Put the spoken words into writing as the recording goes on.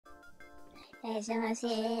Why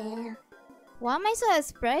am I so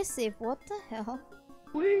expressive? What the hell?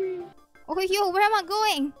 Oh yo, where am I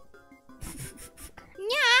going?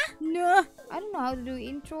 Yeah. No. I don't know how to do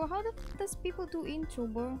intro. How the f does people do intro,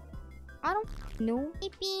 bro? I don't know.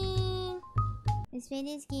 Yippee! Let's play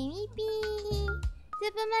this game. Yippee!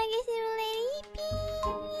 Supermarket Simulator.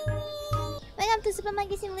 Yippee! Welcome to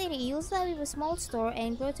Supermarket Simulator. You'll start with a small store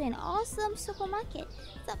and grow to an awesome supermarket.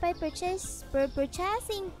 Start by purchasing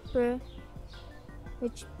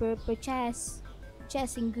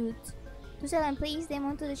goods to sell and place them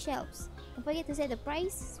onto the shelves. Don't forget to set the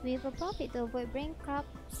price with a profit to avoid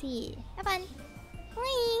bankruptcy. Have fun!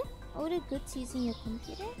 Whee! Order goods using your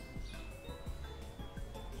computer.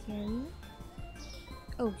 Carry.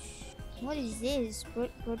 Oh what is this?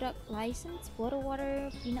 Product license? Bottled water,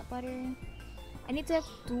 peanut butter. I need to have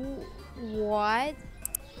two. What?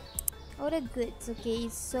 Order goods. Okay,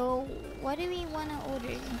 so what do we wanna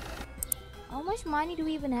order? How much money do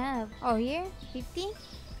we even have? Oh, here? 50?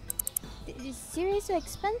 This series so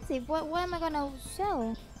expensive. What am I gonna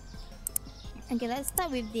sell? Okay, let's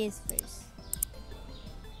start with this first.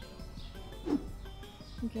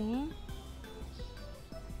 Okay.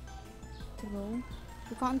 Throw.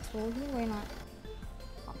 You can't throw here? Why not?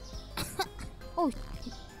 Oh.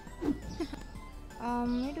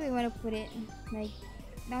 Where do we want to put it? Like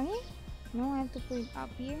down here? No, I have to put it up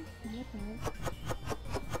here. What the hell?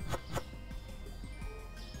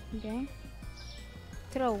 Okay.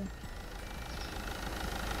 Throw.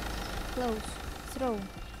 Close. Throw.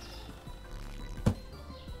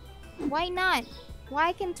 Why not? Why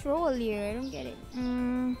I can throw earlier? I don't get it.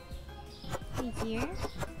 Right here.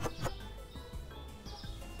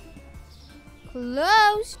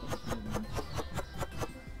 Close.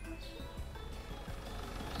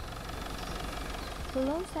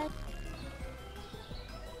 Close that.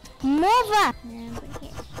 Move up. And put it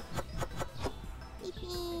here.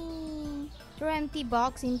 Yippee. Throw empty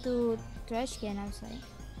box into trash can outside.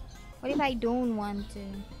 What if I don't want to?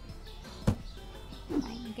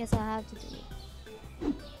 Fine, I guess I'll have to do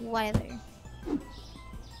it. Whatever.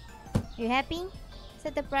 You happy?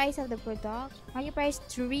 Set the price of the product. Market price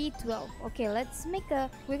 $3.12. Okay, let's make a.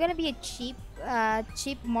 We're gonna be a cheap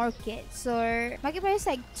market. So market price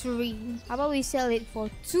like 3. How about we sell it for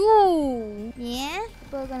 2? Yeah,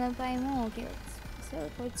 people are gonna buy more. Okay, let's sell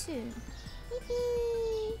it for 2.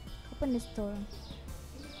 Yippee! Open the store.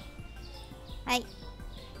 Hi.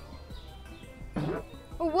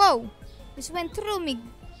 Oh whoa! This went through me,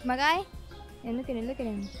 my guy. Yeah, look at him. Look at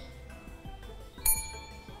him.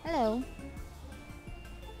 Hello.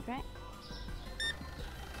 Right.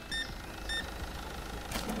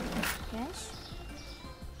 Cash.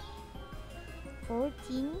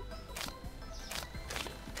 14.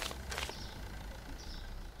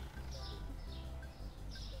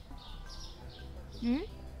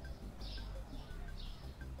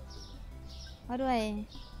 How do I?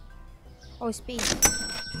 Oh, space.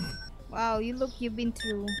 Wow, you've been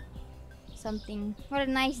through something. What a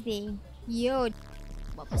nice day. Yo.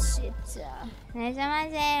 What shit.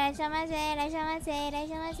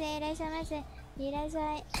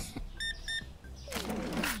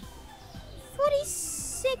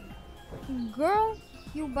 46. Girl,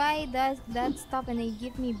 you buy that stuff and they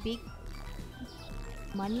give me big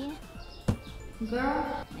money.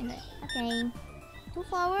 Girl. Okay. 2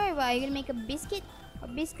 flour, but are you gonna make a biscuit? A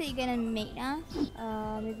biscuit you gonna make, huh?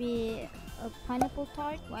 Maybe a pineapple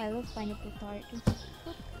tart. Well, I love pineapple tart.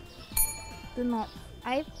 Do not.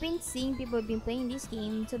 I've been seeing people have been playing this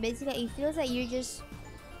game, so basically it feels like you're just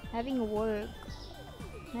having work.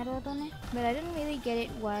 But I don't really get it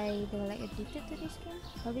why they're like addicted to this game.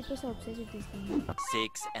 Why people so obsessed with this game?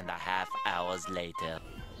 6.5 hours later.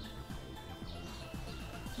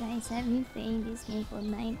 Guys, I've been playing this game for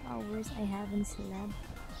 9 hours. I haven't slept.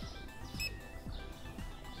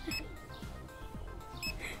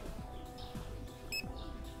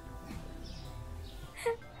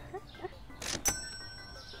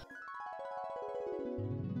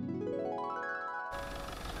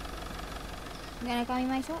 You gonna come in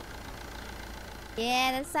my shop?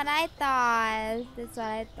 Yeah, that's what I thought. That's what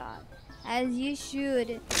I thought. As you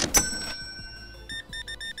should.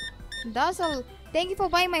 That's all. Thank you for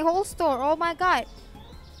buying my whole store. Oh my god.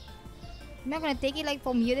 I'm not gonna take it like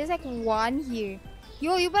from here. There's like 1 here.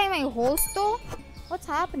 Yo, you buying my whole store? What's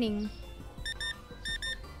happening?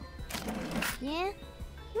 Yeah?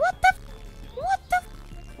 What the?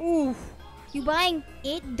 Ooh. You buying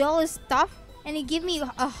 $8 stuff and you give me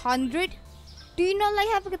 100? Do you not like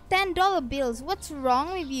have like $10 bills? What's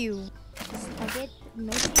wrong with you? I get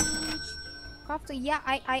no change. Crafter, yeah,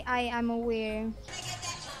 I'm aware.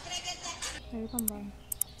 Here, come by.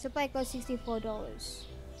 Supply cost $64.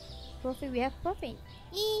 Profit, we have profit.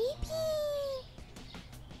 Yippee!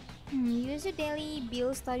 Use your daily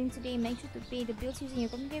bills starting today. Make sure to pay the bills using your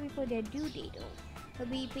computer before their due date. They'll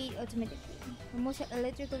be paid automatically. For most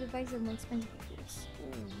electrical devices are more expensive bills.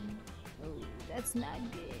 Oh, that's not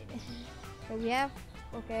good. So we have,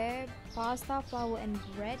 okay, pasta, flour, and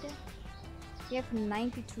bread. We have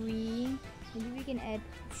 93. Maybe we can add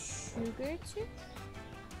sugar too.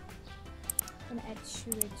 Gonna add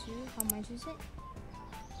sugar too. How much is it?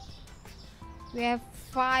 We have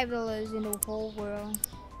 $5 in the whole world.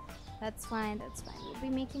 That's fine. That's fine. We'll be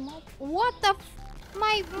making more. What the?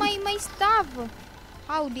 My stuff!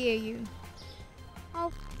 How dare you? How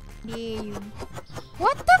dare you?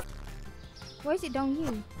 What the? Where is it down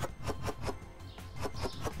here?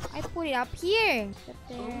 I put it up here. Up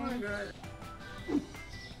there. Oh my god.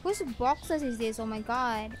 Whose boxes is this? Oh my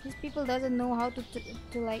god. These people doesn't know how to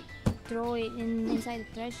like throw it inside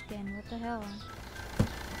the trash can. What the hell?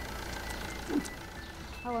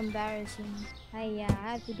 How embarrassing. I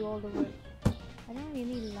have to do all the work. I don't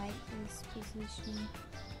really like this position.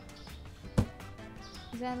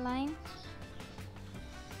 Is that line?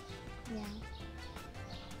 Yeah.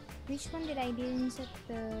 Which one did I didn't set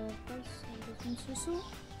the first? This one, Susu?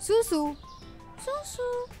 Susu!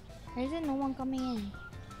 Susu! Why is there no one coming in?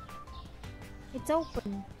 It's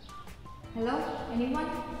open. Hello? Anyone?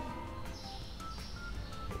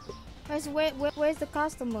 Where's the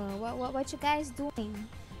customer? What you guys doing?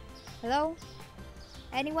 Hello?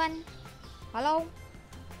 Anyone? Hello?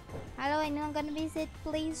 Hello? Anyone gonna visit,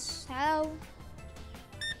 please? Hello?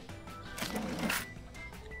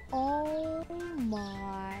 Oh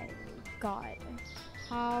my god.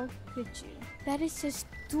 How could you? That is just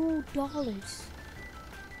 $2.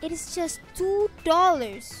 It is just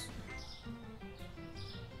 $2.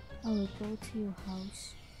 I will go to your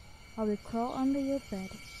house. I will crawl under your bed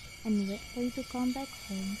and wait for you to come back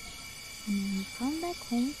home. And when you come back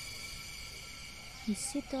home, you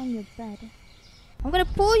sit on your bed. I'm gonna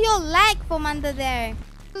pull your leg from under there.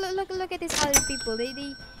 Look at these other people.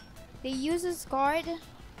 They use this card,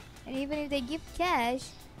 and even if they give cash,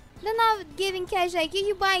 they're not giving cash. Like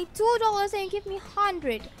you buy $2 and you give me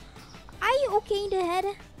 100. Are you okay in the head?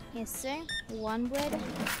 Yes, sir. One bread.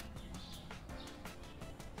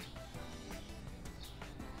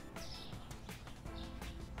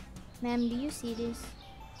 Ma'am, do you see this?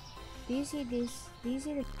 Do you see this? Do you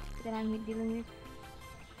see the that I'm dealing with?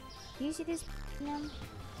 Do you see this, ma'am?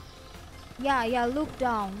 Yeah, look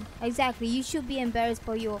down. Exactly, you should be embarrassed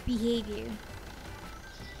for your behavior.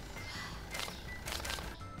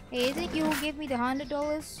 Hey, is it you who gave me the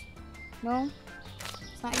 $100? No?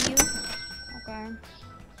 It's not you? Okay.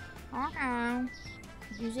 Okay.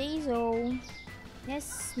 You say so.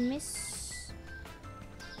 Yes, miss.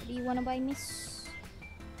 What do you wanna buy, miss?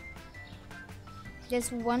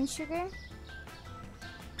 Just one sugar?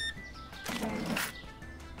 Okay.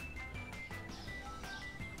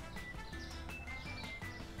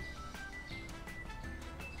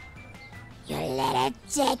 You little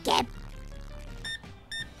chicken!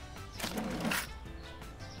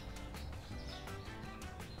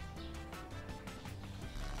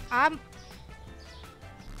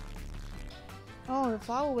 Oh, the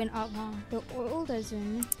flour went up, huh? The oil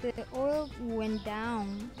doesn't. The oil went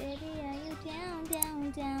down. Baby, are you down,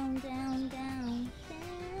 down, down, down, down,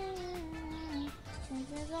 down?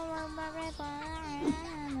 This is all about my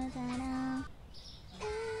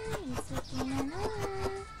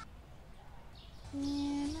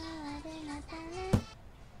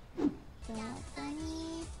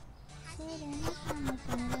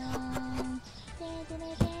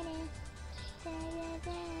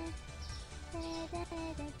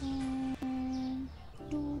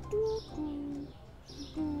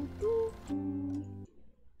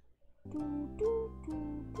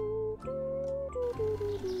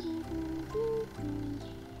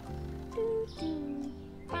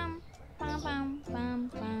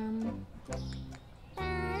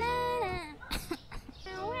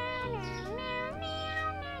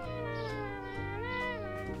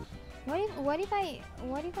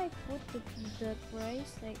What if I put the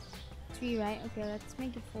price like 3, right? Okay, let's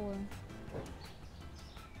make it 4.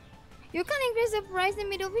 You can increase the price in the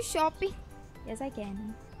middle of shopping. Yes, I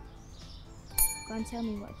can. Can't tell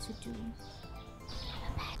me what to do.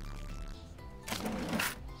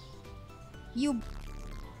 You.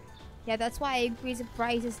 Yeah, that's why I increased the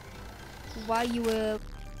prices while you were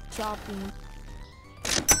shopping.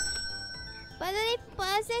 But the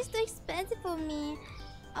bus is too expensive for me.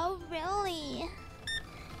 Oh really?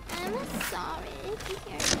 I'm sorry to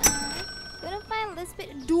hear that. Gonna find this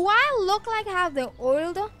bit. Do I look like I have the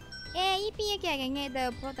oil though? Yeah, yippee, okay, I can get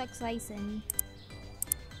the product license.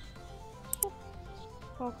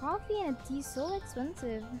 For coffee and a tea, so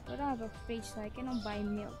expensive. I don't have a fridge, so I cannot buy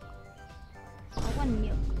milk. I want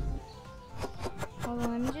milk. Hold on,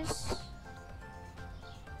 let me just...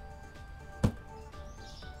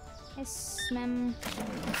 Yes, ma'am.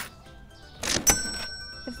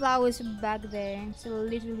 The flower's back there. So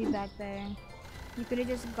literally back there. You could have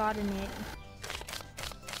just gotten it.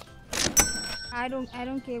 I don't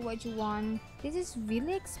care what you want. This is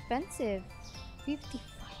really expensive. 55.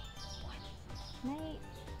 What? Mate.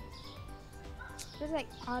 Just like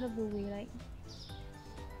out of the way, like.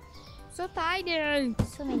 So tired.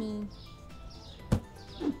 So many.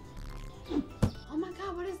 Oh my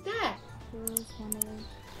god, what is that?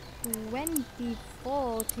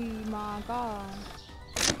 2040, my god.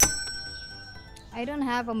 I don't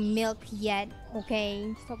have a milk yet,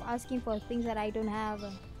 okay? Stop asking for things that I don't have.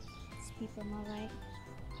 These people, alright?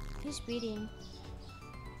 Just breathing.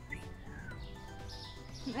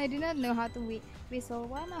 I do not know how to whistle.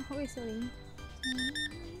 Why am I whistling?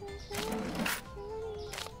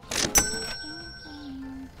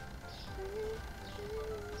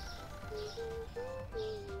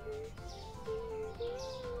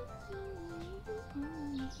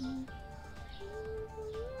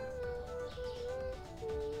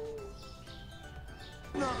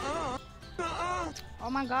 Oh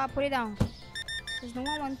my god, put it down. There's no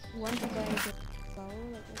one wants to buy it.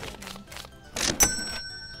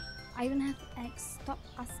 I don't have eggs. Stop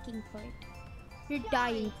asking for it. You're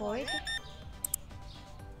dying for it.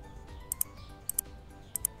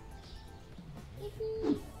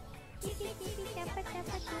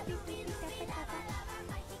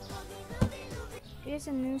 There's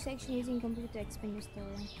a new section using computer to expand your store.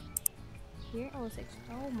 Here, oh section.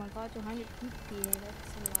 Oh my god, 250.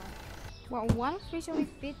 That's a lot. Well, one fish only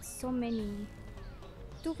fits so many.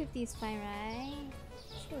 250 is fine, right?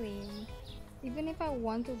 Surely. Even if I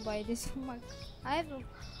want to buy this much, I have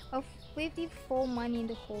a 54 money in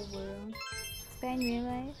the whole world. It's kind of real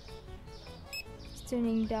life. It's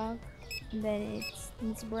turning dark, then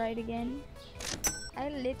it's bright again. I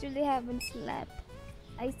literally haven't slept.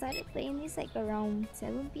 I started playing this like around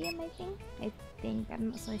 7 p.m. I think,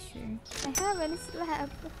 I'm not so sure. I haven't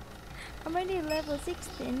slept. I'm already level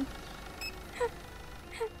 16.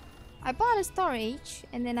 I bought a storage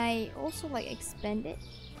and then I also like expanded.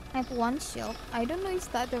 I have one shelf. I don't know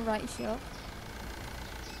if that's the right shelf.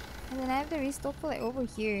 And then I have the restocker like over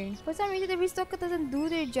here. For some reason the restocker doesn't do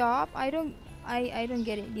their job. I don't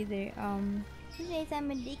get it either. Who says I'm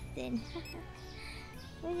addicted?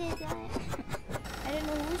 Who says that? I don't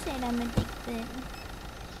know who said I'm addicted.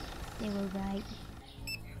 They were right.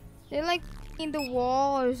 They're like in the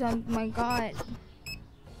wall or something. My god.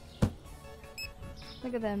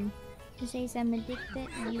 Look at them. Who says I'm addicted?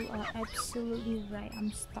 You are absolutely right.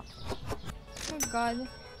 I'm stuck. Oh my god.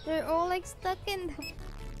 They're all like stuck in the...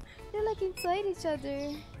 They're like inside each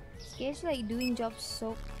other. It's like doing jobs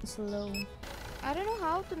so slow. I don't know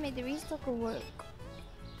how to make the restocker work.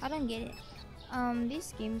 I don't get it.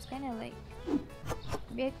 This game is kind of like...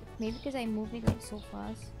 Maybe because I move it like so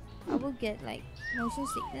fast. I will get like motion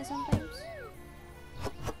sickness sometimes.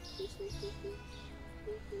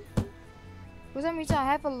 For some reason I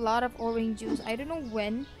have a lot of orange juice. I don't know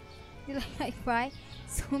when did I buy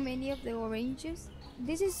so many of the orange juice.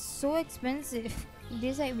 This is so expensive.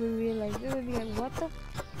 This I will realize. It will be like, what the...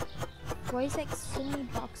 Why is like so many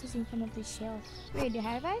boxes in front of the shelf? Wait,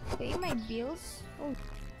 have I paid my bills?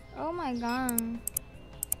 Oh my god.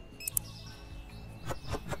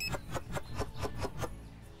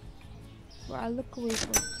 Well, I'll look away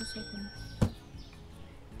for 2 seconds.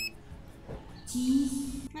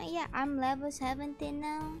 Yeah, I'm level 17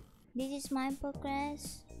 now. This is my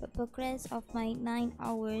progress. The progress of my 9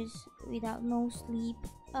 hours without no sleep.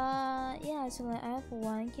 Yeah, so like, I have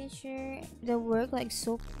one catcher. The work like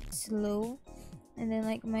so slow. And then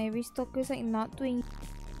like my restocker is like not doing.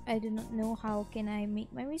 I do not know how can I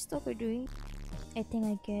make my restocker doing. I think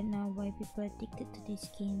I get now why people are addicted to this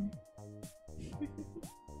game.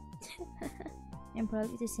 I'm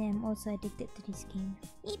probably the same. I'm also addicted to this game.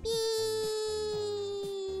 Yippee!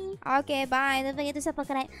 Okay, bye. Don't forget to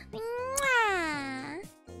subscribe. Mwah!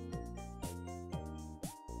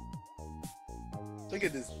 Look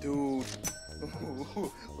at this dude.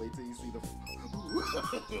 Wait till you see the.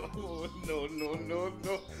 No, no, no,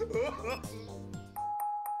 no.